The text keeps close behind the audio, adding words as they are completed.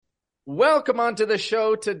Welcome onto the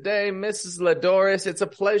show today, Mrs. LaDoris. It's a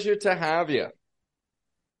pleasure to have you.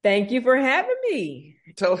 Thank you for having me.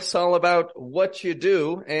 Tell us all about what you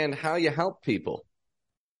do and how you help people.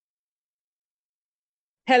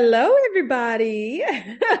 Hello, everybody.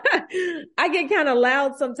 I get kind of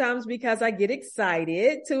loud sometimes because I get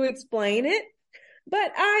excited to explain it.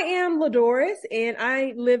 But I am LaDoris, and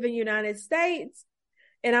I live in the United States,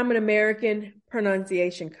 and I'm an American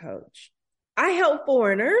pronunciation coach. I help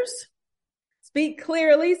foreigners speak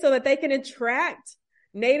clearly so that they can attract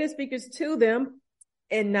native speakers to them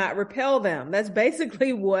and not repel them. That's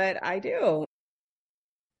basically what I do.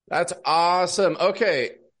 That's awesome.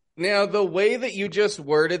 Okay. Now, the way that you just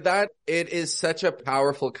worded that, it is such a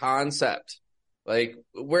powerful concept. Like,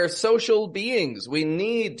 we're social beings. We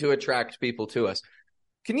need to attract people to us.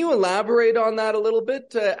 Can you elaborate on that a little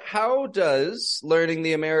bit? How does learning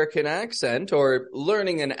the American accent or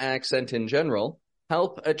learning an accent in general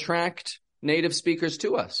help attract native speakers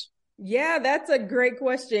to us? Yeah, that's a great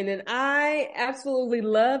question. And I absolutely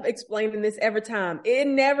love explaining this every time. It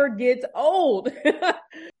never gets old.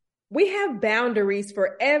 We have boundaries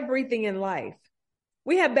for everything in life.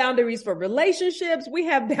 We have boundaries for relationships. We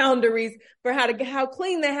have boundaries for how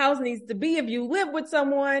clean the house needs to be if you live with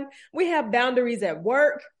someone. We have boundaries at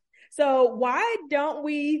work. So why don't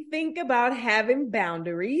we think about having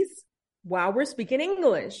boundaries while we're speaking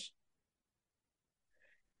English?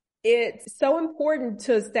 It's so important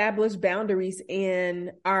to establish boundaries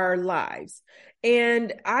in our lives.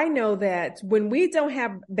 And I know that when we don't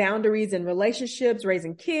have boundaries in relationships,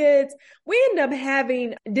 raising kids, we end up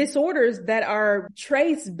having disorders that are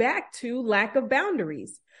traced back to lack of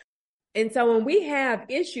boundaries. And so when we have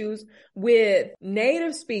issues with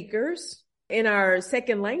native speakers in our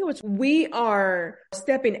second language, we are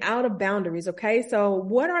stepping out of boundaries. Okay. So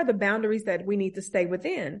what are the boundaries that we need to stay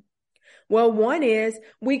within? Well, one is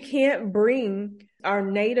we can't bring our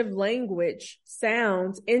native language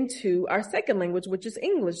sounds into our second language, which is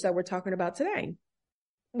English that we're talking about today.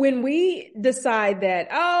 When we decide that,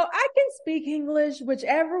 I can speak English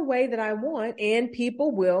whichever way that I want and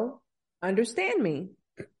people will understand me.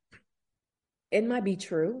 It might be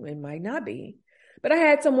true. It might not be. But I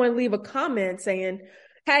had someone leave a comment saying,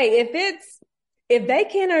 hey, if they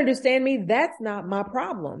can't understand me, that's not my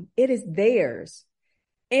problem. It is theirs.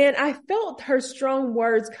 And I felt her strong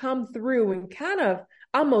words come through and kind of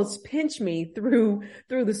almost pinch me through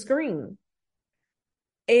the screen.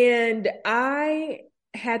 And I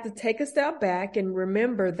had to take a step back and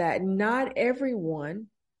remember that not everyone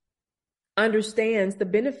understands the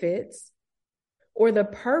benefits or the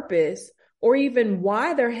purpose or even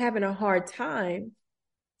why they're having a hard time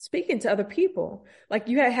speaking to other people. Like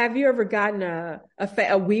have you ever gotten a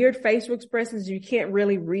weird facial expressions? You can't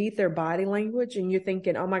really read their body language and you're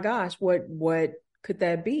thinking, oh my gosh, what could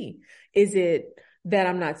that be? Is it that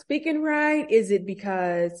I'm not speaking right? Is it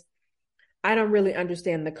because I don't really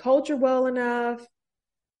understand the culture well enough?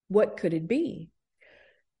 What could it be?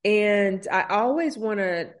 And I always want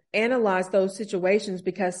to analyze those situations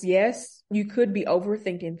because yes, you could be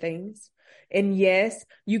overthinking things. And yes,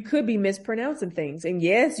 you could be mispronouncing things. And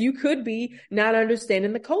yes, you could be not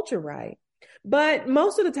understanding the culture right. But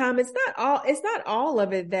most of the time, it's not all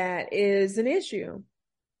of it that is an issue.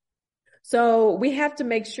 So we have to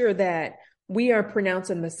make sure that we are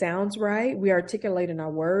pronouncing the sounds right. We are articulating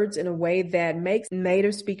our words in a way that makes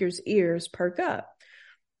native speakers' ears perk up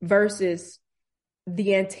versus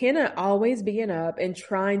the antenna always being up and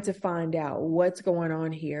trying to find out what's going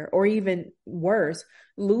on here, or even worse,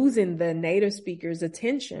 losing the native speaker's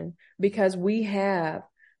attention because we have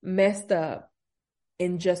messed up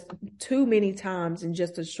in just too many times in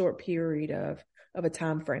just a short period of a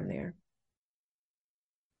time frame there.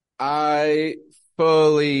 I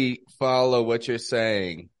fully follow what you're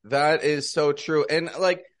saying. That is so true. And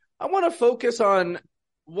I want to focus on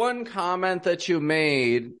one comment that you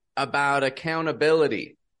made about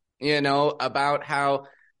accountability, about how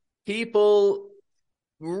people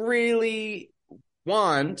really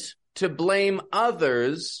want to blame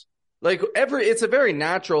others. It's a very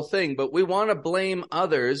natural thing, but we want to blame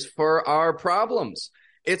others for our problems.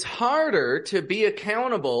 It's harder to be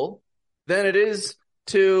accountable than it is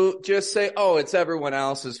to just say, oh, it's everyone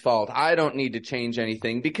else's fault. I don't need to change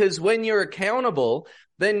anything. Because when you're accountable,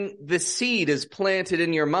 then the seed is planted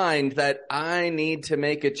in your mind that I need to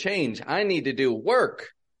make a change. I need to do work.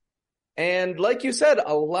 And like you said,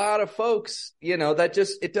 a lot of folks,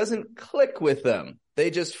 it doesn't click with them.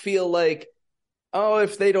 They just feel like, oh,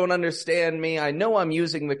 if they don't understand me, I know I'm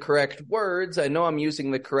using the correct words. I know I'm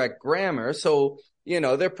using the correct grammar. So,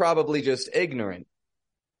 they're probably just ignorant.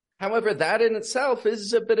 However, that in itself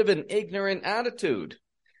is a bit of an ignorant attitude.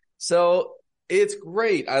 So it's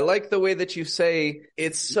great. I like the way that you say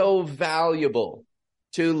it's so valuable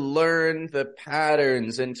to learn the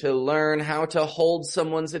patterns and to learn how to hold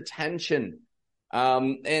someone's attention.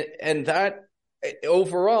 And that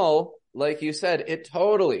overall, like you said,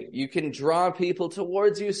 you can draw people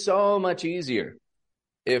towards you so much easier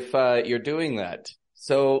if you're doing that.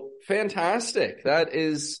 So fantastic. That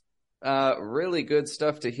is really good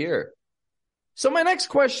stuff to hear. So my next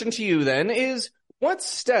question to you then is, what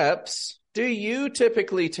steps do you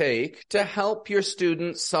typically take to help your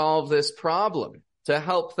students solve this problem, to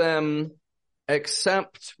help them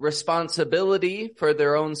accept responsibility for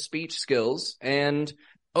their own speech skills and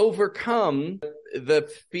overcome the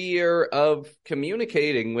fear of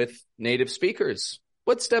communicating with native speakers?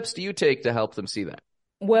 What steps do you take to help them see that?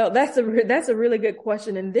 Well, that's a really good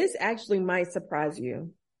question. And this actually might surprise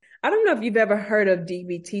you. I don't know if you've ever heard of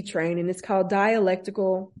DBT training. It's called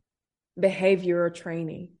dialectical behavioral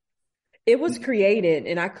training. It was created,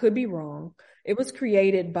 and I could be wrong. It was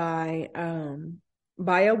created by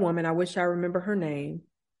a woman. I wish I remember her name,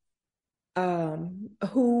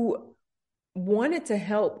 who wanted to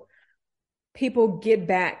help people get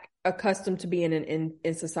back accustomed to being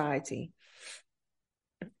in society.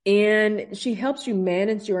 And she helps you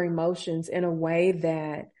manage your emotions in a way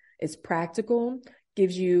that is practical,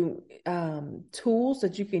 gives you tools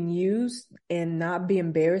that you can use and not be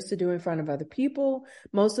embarrassed to do in front of other people.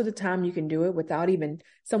 Most of the time you can do it without even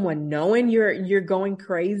someone knowing you're going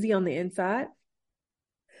crazy on the inside.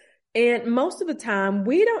 And most of the time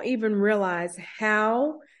we don't even realize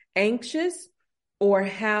how anxious or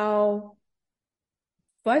how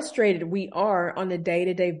frustrated we are on a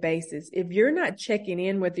day-to-day basis. If you're not checking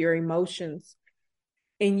in with your emotions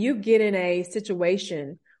and you get in a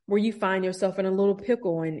situation where you find yourself in a little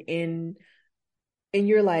pickle and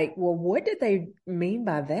you're like, well, what did they mean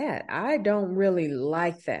by that? I don't really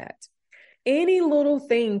like that. Any little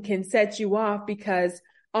thing can set you off, because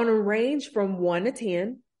on a range from 1 to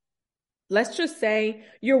 10, let's just say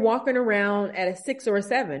you're walking around at a 6 or a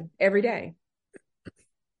 7 every day.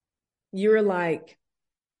 You're like,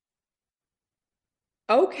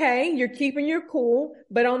 okay, you're keeping your cool,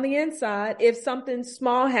 but on the inside, if something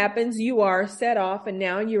small happens, you are set off, and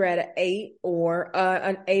now you're at an 8 or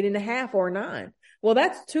an 8.5 or 9. Well,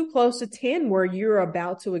 that's too close to 10 where you're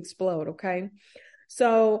about to explode, okay?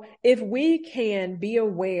 So if we can be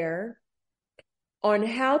aware on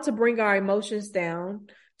how to bring our emotions down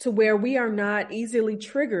to where we are not easily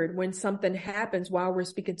triggered when something happens while we're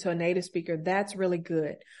speaking to a native speaker, that's really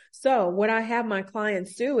good. So what I have my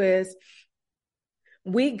clients do is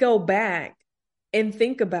we go back and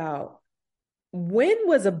think about, when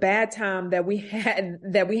was a bad time that we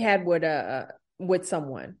had with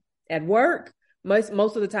someone at work. Most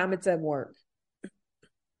of the time it's at work.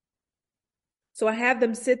 So I have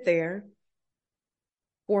them sit there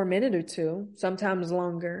for a minute or two, sometimes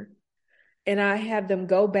longer, and I have them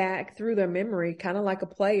go back through their memory, kind of like a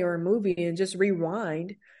play or a movie, and just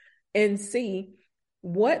rewind and see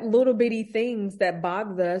what little bitty things that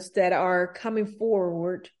bothered us that are coming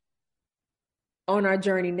forward on our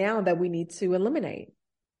journey now that we need to eliminate.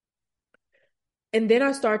 And then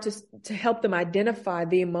I start to help them identify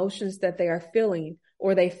the emotions that they are feeling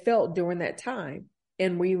or they felt during that time,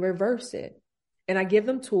 and we reverse it. And I give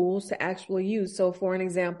them tools to actually use. So for an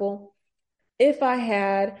example, if I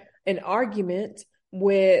had an argument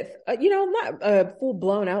with, not a full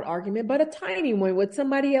blown out argument, but a tiny one with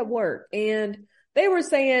somebody at work, and they were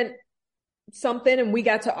saying something and we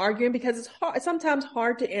got to arguing, because it's sometimes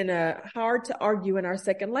hard to argue in our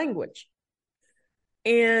second language.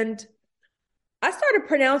 And I started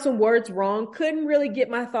pronouncing words wrong, couldn't really get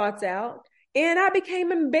my thoughts out. And I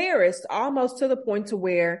became embarrassed, almost to the point to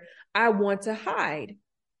where I want to hide.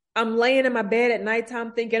 I'm laying in my bed at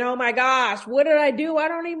nighttime thinking, oh my gosh, what did I do? I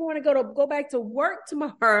don't even want to go back to work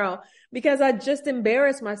tomorrow, because I just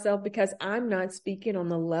embarrassed myself because I'm not speaking on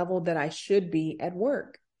the level that I should be at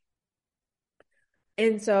work.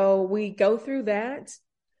 And so we go through that.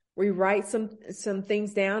 We write some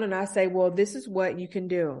things down, and I say, well, this is what you can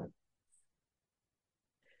do.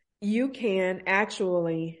 You can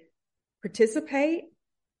actually participate,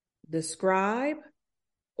 describe,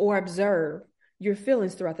 or observe your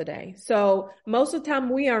feelings throughout the day. So most of the time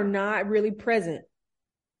we are not really present.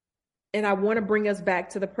 And I want to bring us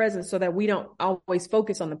back to the present so that we don't always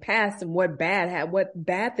focus on the past and what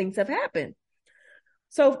bad things have happened.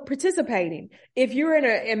 So participating. If you're in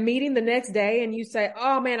a meeting the next day and you say,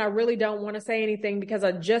 oh man, I really don't want to say anything because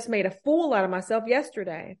I just made a fool out of myself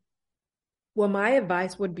yesterday. Well, my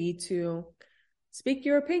advice would be to speak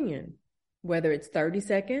your opinion, whether it's 30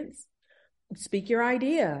 seconds, speak your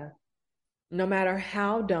idea, no matter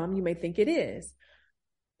how dumb you may think it is.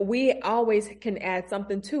 We always can add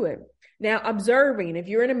something to it. Now, observing, if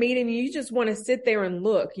you're in a meeting and you just want to sit there and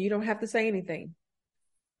look, you don't have to say anything.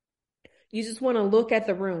 You just want to look at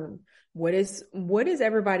the room. What is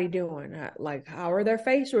everybody doing? Like, how are their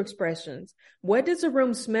facial expressions? What does the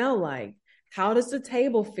room smell like? How does the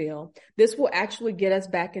table feel? This will actually get us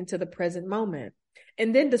back into the present moment.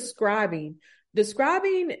 And then describing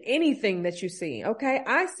anything that you see. Okay.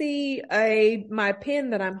 I see my pen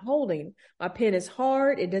that I'm holding. My pen is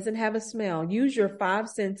hard. It doesn't have a smell. Use your 5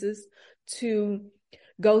 senses to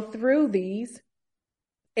go through these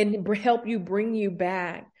and help you bring you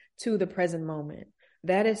back to the present moment.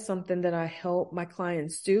 That is something that I help my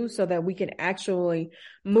clients do so that we can actually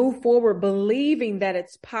move forward, believing that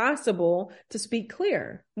it's possible to speak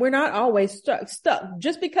clear. We're not always stuck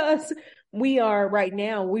just because we are right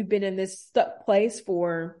now. We've been in this stuck place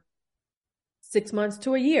for 6 months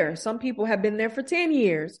to a year. Some people have been there for 10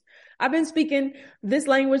 years. I've been speaking this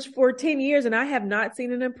language for 10 years and I have not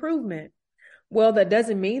seen an improvement. Well, that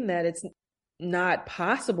doesn't mean that it's not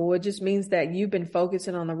possible. It just means that you've been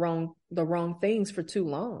focusing on the wrong things for too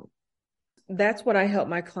long. That's what I help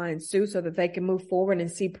my clients do so that they can move forward and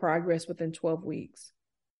see progress within 12 weeks.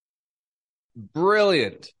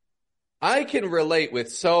 Brilliant. I can relate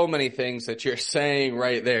with so many things that you're saying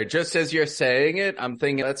right there. Just as you're saying it, I'm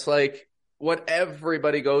thinking that's like what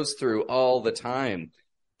everybody goes through all the time,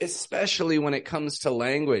 especially when it comes to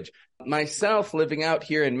language. Myself living out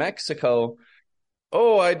here in Mexico,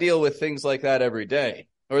 I deal with things like that every day.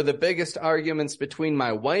 Or the biggest arguments between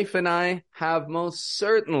my wife and I have most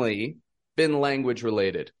certainly been language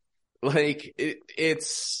related. Like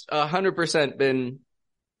it's 100% been,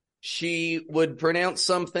 she would pronounce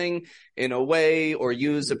something in a way or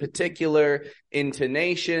use a particular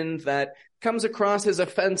intonation that comes across as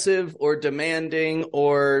offensive or demanding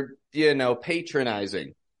or,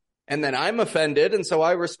 patronizing. And then I'm offended, and so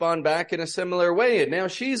I respond back in a similar way. And now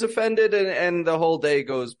she's offended, and the whole day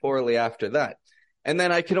goes poorly after that. And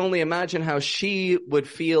then I can only imagine how she would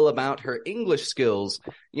feel about her English skills,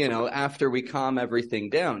 after we calm everything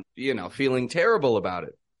down, feeling terrible about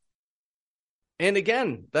it. And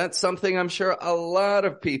again, that's something I'm sure a lot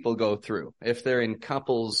of people go through if they're in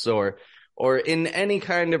couples or in any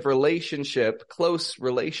kind of relationship, close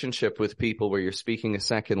relationship with people where you're speaking a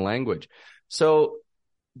second language. So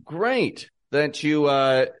great that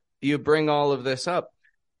you bring all of this up.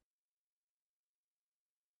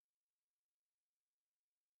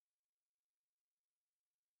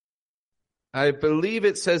 I believe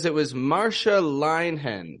it says it was Marsha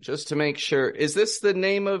Linehan, just to make sure. Is this the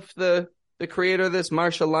name of the creator of this,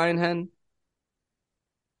 Marsha Linehan?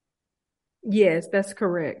 Yes, that's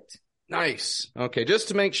correct. Nice. Okay, just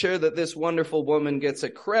to make sure that this wonderful woman gets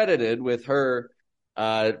accredited with her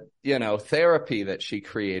therapy that she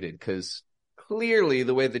created, because clearly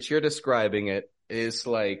the way that you're describing it is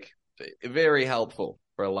like very helpful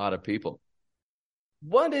for a lot of people.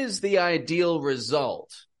 What is the ideal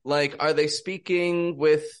result? Like, are they speaking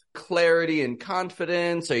with clarity and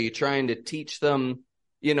confidence? Are you trying to teach them,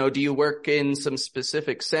 do you work in some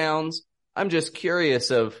specific sounds? I'm just curious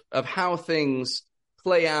of how things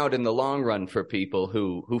play out in the long run for people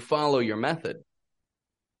who follow your method.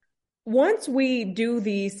 Once we do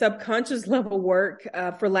the subconscious level work,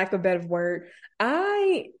 for lack of a better word,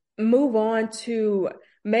 I move on to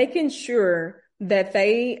making sure that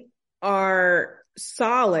they are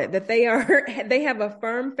solid, that they have a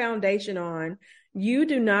firm foundation on. You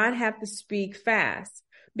do not have to speak fast,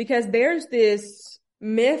 because there's this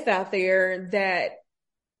myth out there that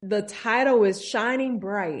the title is shining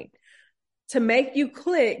bright to make you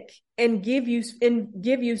click and give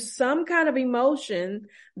you some kind of emotion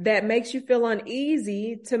that makes you feel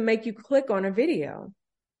uneasy to make you click on a video.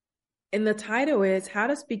 And the title is How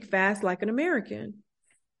to Speak Fast Like an American.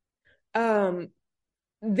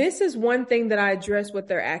 This is one thing that I address with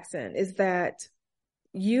their accent, is that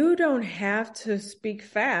you don't have to speak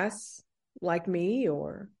fast like me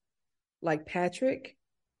or like Patrick.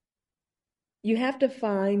 You have to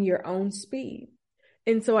find your own speed.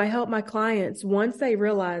 And so I help my clients, once they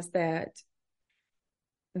realize that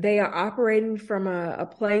they are operating from a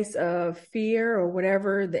place of fear or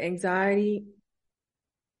whatever, the anxiety,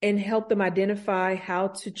 and help them identify how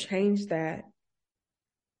to change that.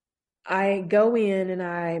 I go in and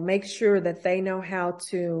I make sure that they know how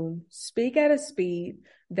to speak at a speed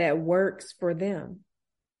that works for them,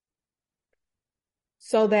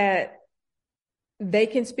 so that they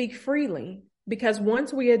can speak freely. Because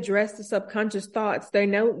once we address the subconscious thoughts, they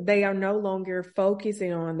know they are no longer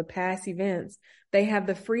focusing on the past events. They have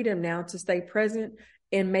the freedom now to stay present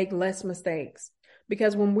and make less mistakes.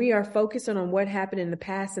 Because when we are focusing on what happened in the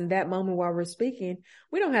past in that moment while we're speaking,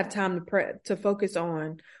 we don't have time to focus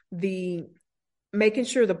on the making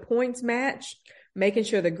sure the points match, making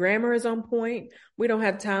sure the grammar is on point. We don't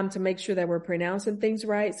have time to make sure that we're pronouncing things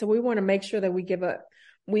right. So we want to make sure that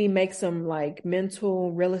we make some like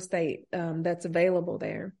mental real estate that's available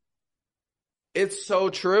there. It's so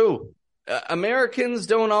true. Americans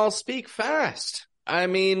don't all speak fast. I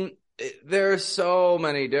mean, there are so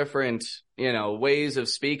many different, ways of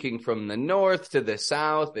speaking from the north to the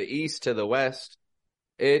south, the east to the west.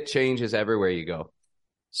 It changes everywhere you go.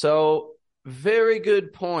 So, very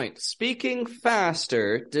good point. Speaking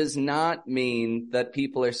faster does not mean that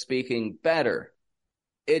people are speaking better.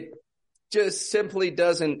 It just simply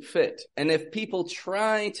doesn't fit. And if people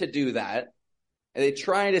try to do that, they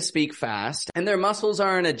try to speak fast, and their muscles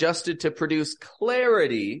aren't adjusted to produce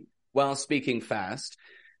clarity while speaking fast,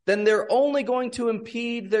 then they're only going to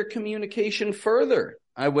impede their communication further.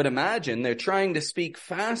 I would imagine they're trying to speak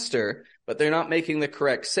faster, but they're not making the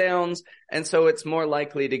correct sounds, and so it's more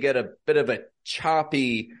likely to get a bit of a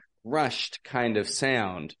choppy, rushed kind of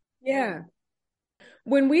sound. Yeah.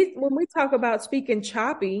 When we talk about speaking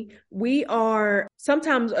choppy, we are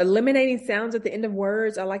sometimes eliminating sounds at the end of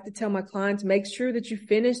words. I like to tell my clients, make sure that you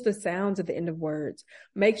finish the sounds at the end of words.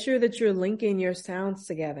 Make sure that you're linking your sounds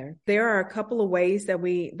together. There are a couple of ways that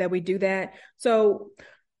we do that. So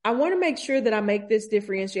I want to make sure that I make this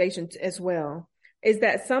differentiation as well, is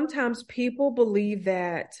that sometimes people believe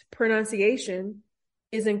that pronunciation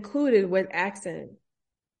is included with accent.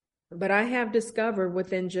 But I have discovered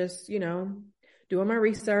within just, doing my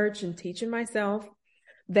research and teaching myself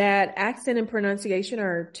that accent and pronunciation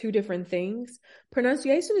are two different things.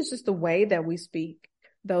 Pronunciation is just the way that we speak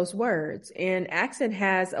those words, and accent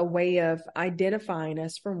has a way of identifying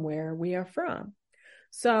us from where we are from.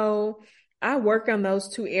 So I work on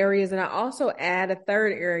those two areas, and I also add a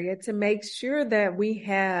third area to make sure that we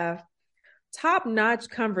have top-notch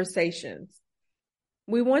conversations.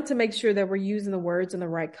 We want to make sure that we're using the words in the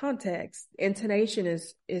right context. Intonation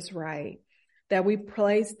is right. That we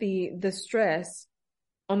place the stress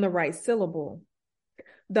on the right syllable.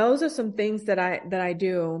 Those are some things that I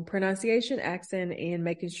do: pronunciation, accent, and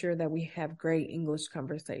making sure that we have great English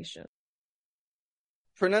conversation.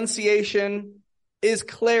 Pronunciation is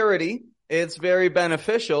clarity. It's very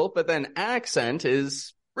beneficial, but then accent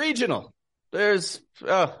is regional. There's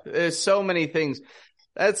so many things.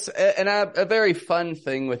 That's a very fun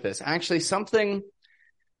thing with this. Actually,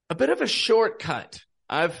 a bit of a shortcut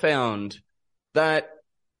I've found that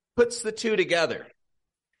puts the two together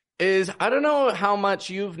is, I don't know how much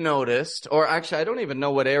you've noticed, or actually I don't even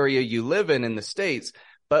know what area you live in the States,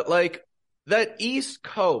 but like that East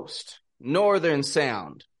Coast northern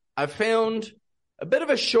sound, I found a bit of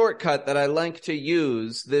a shortcut that I like to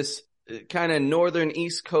use, this kind of northern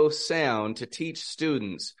East Coast sound, to teach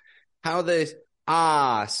students how the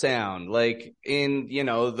sound, like in,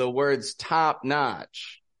 the words top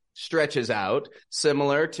notch, stretches out,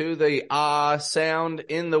 similar to the sound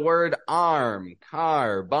in the word arm,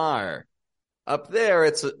 car, bar. Up there,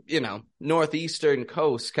 it's, northeastern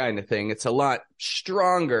coast kind of thing. It's a lot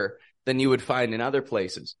stronger than you would find in other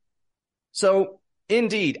places. So,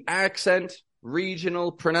 indeed, accent,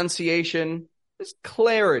 regional pronunciation, is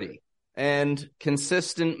clarity and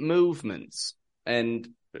consistent movements. And,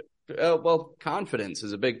 confidence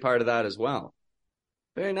is a big part of that as well.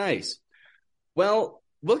 Very nice. Well,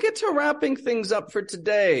 we'll get to wrapping things up for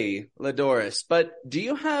today, LaDoris, but do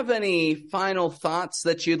you have any final thoughts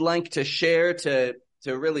that you'd like to share to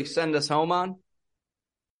really send us home on?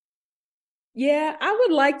 Yeah, I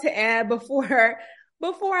would like to add before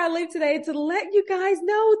I leave today to let you guys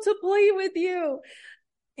know, to play with you.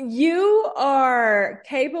 You are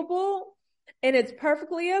capable, and it's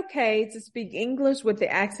perfectly okay to speak English with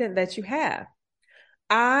the accent that you have.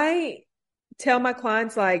 I tell my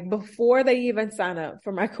clients, like, before they even sign up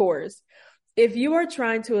for my course, if you are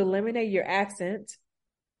trying to eliminate your accent,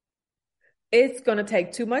 it's going to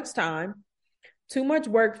take too much time, too much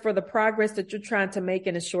work for the progress that you're trying to make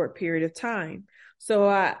in a short period of time. So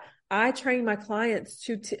I train my clients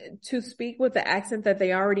to speak with the accent that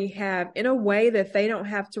they already have in a way that they don't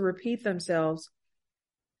have to repeat themselves,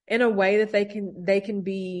 in a way that they can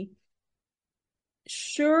be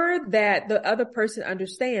sure that the other person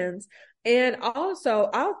understands. And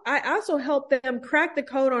also, I also help them crack the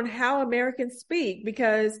code on how Americans speak,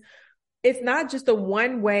 because it's not just a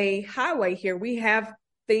one-way highway here. We have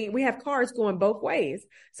cars going both ways.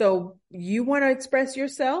 So you want to express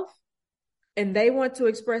yourself, and they want to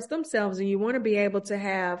express themselves, and you want to be able to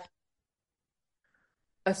have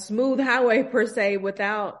a smooth highway per se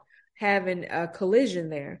without having a collision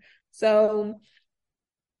there. So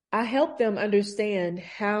I help them understand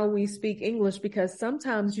how we speak English, because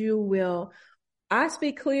sometimes I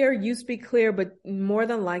speak clear, you speak clear, but more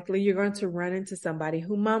than likely you're going to run into somebody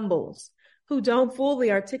who mumbles, who don't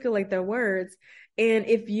fully articulate their words. And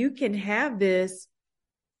if you can have this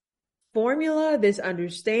formula, this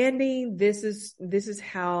understanding, this is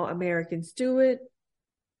how Americans do it,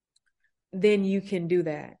 then you can do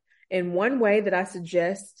that. And one way that I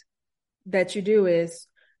suggest that you do is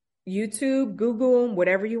YouTube, Google,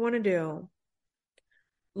 whatever you want to do,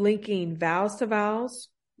 linking vowels to vowels,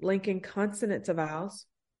 linking consonant to vowels,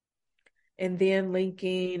 and then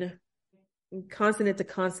linking consonant to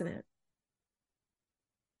consonant.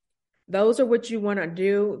 Those are what you want to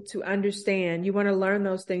do to understand. You want to learn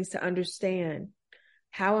those things to understand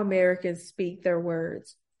how Americans speak their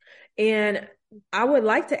words. And I would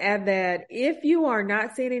like to add that if you are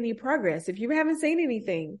not seeing any progress, if you haven't seen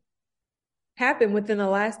anything happen within the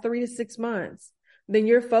last 3 to 6 months, then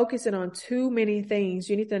you're focusing on too many things.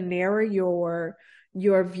 You need to narrow your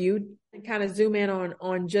view and kind of zoom in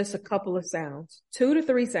on just a couple of sounds, 2 to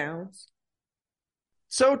 3 sounds.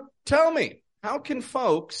 So tell me, how can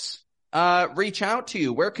folks reach out to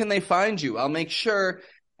you? Where can they find you? I'll make sure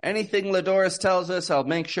anything LaDoris tells us, I'll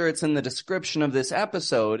make sure it's in the description of this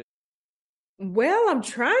episode. Well, I'm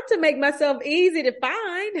trying to make myself easy to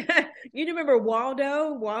find. You remember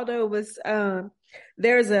Waldo? Waldo was,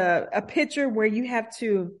 there's a picture where you have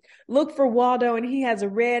to look for Waldo, and he has a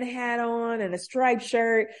red hat on and a striped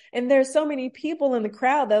shirt. And there's so many people in the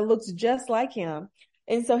crowd that looks just like him.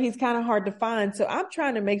 And so he's kind of hard to find. So I'm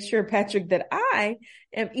trying to make sure, Patrick, that I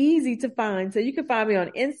am easy to find. So you can find me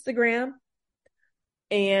on Instagram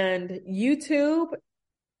and YouTube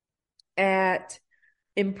at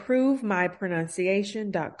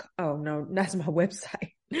improvemypronunciation.com. Oh no, that's my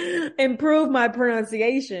website. Improve My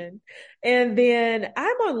Pronunciation. And then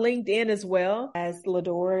I'm on LinkedIn as well as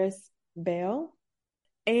LaDoris Bell.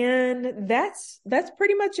 And that's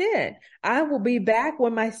pretty much it. I will be back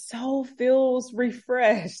when my soul feels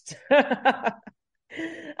refreshed.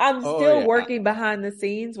 I'm still working behind the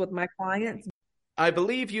scenes with my clients. I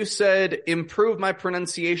believe you said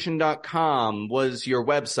improvemypronunciation.com was your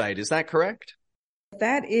website. Is that correct?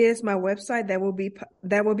 That is my website that will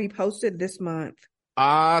be posted this month.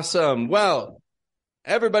 Awesome. Well,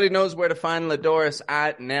 everybody knows where to find LaDoris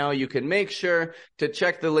at now. You can make sure to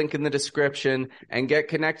check the link in the description and get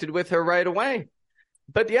connected with her right away.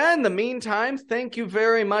 But yeah, in the meantime, thank you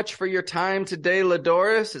very much for your time today,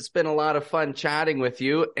 LaDoris. It's been a lot of fun chatting with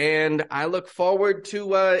you, and I look forward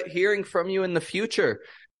to hearing from you in the future.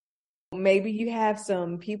 Maybe you have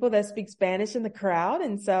some people that speak Spanish in the crowd,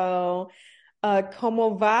 and so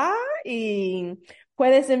 ¿cómo va? Y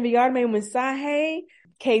puedes enviarme un mensaje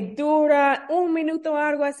que dura 1 minuto o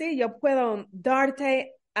algo así. Yo puedo darte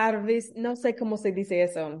no sé cómo se dice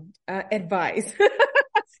eso, advice,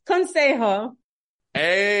 consejo.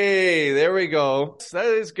 Hey, there we go. That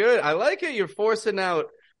is good. I like it. You're forcing out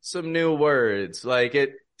some new words. Like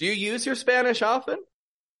it. Do you use your Spanish often?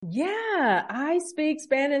 Yeah, I speak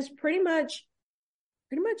Spanish pretty much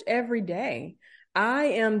every day. I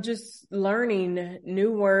am just learning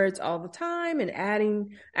new words all the time and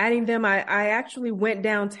adding them. I actually went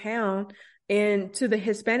downtown to the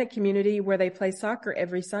Hispanic community where they play soccer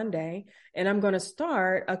every Sunday. And I'm going to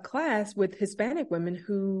start a class with Hispanic women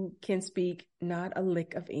who can speak not a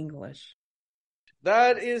lick of English.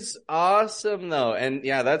 That is awesome though. And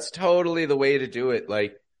yeah, that's totally the way to do it.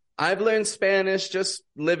 Like I've learned Spanish just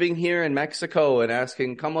living here in Mexico and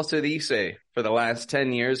asking ¿Cómo se dice? For the last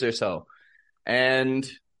 10 years or so. And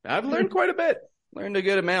I've learned quite a bit, learned a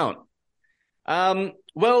good amount.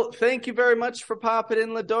 Well, thank you very much for popping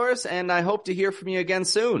in, LaDoris, and I hope to hear from you again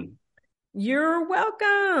soon. You're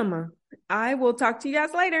welcome. I will talk to you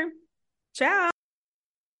guys later. Ciao.